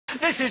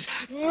This is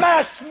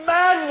mass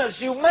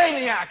madness, you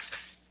maniacs!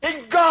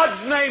 In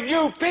God's name,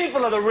 you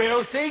people are the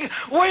real thing.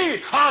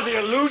 We are the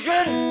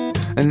illusion.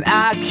 And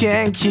I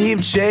can't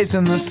keep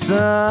chasing the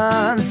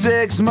sun.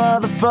 6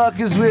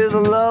 motherfuckers with a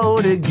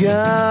loaded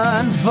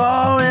gun.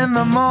 4 in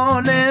the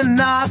morning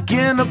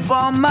knocking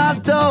upon my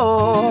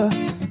door.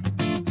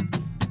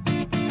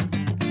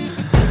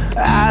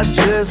 I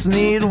just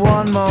need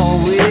 1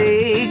 more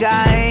week.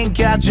 I ain't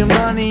got your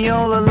money,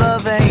 all the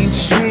love ain't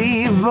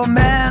cheap. A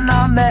man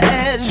on the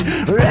edge,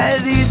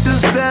 ready to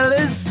sell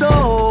his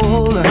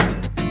soul.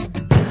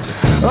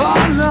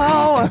 Oh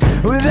no,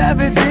 with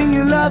everything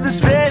you love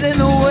is fading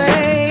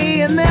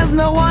away, and there's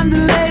no one to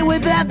lay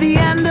with at the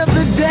end of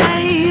the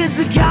day. It's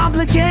a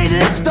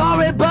complicated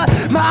story, but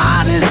my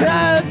heart is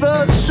hurt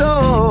for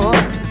sure.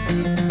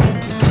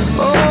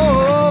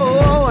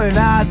 Oh, and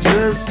I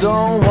just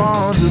don't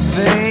want to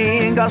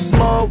think. I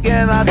smoke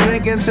and I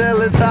drink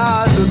until it's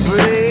hard to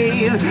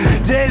breathe.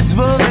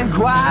 Tasteful and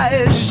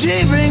quiet,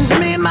 she brings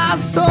me my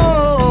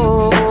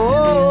soul.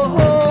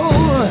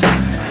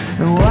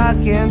 And why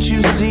can't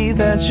you see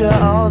that you're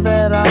all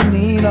that I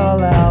need,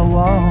 all I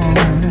want?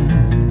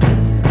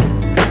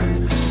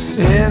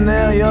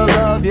 Inhale your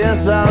love,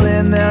 yes, I'll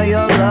inhale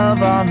your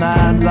love all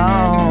night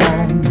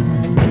long.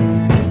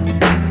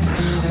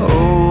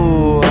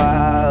 Oh,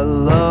 I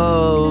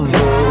love the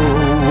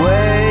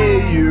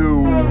way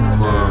you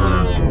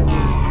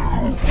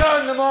move.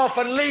 Turn them off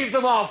and leave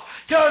them off.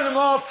 Turn them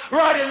off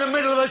right in the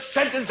middle of a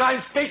sentence I'm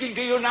speaking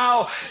to you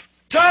now.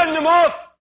 Turn them off!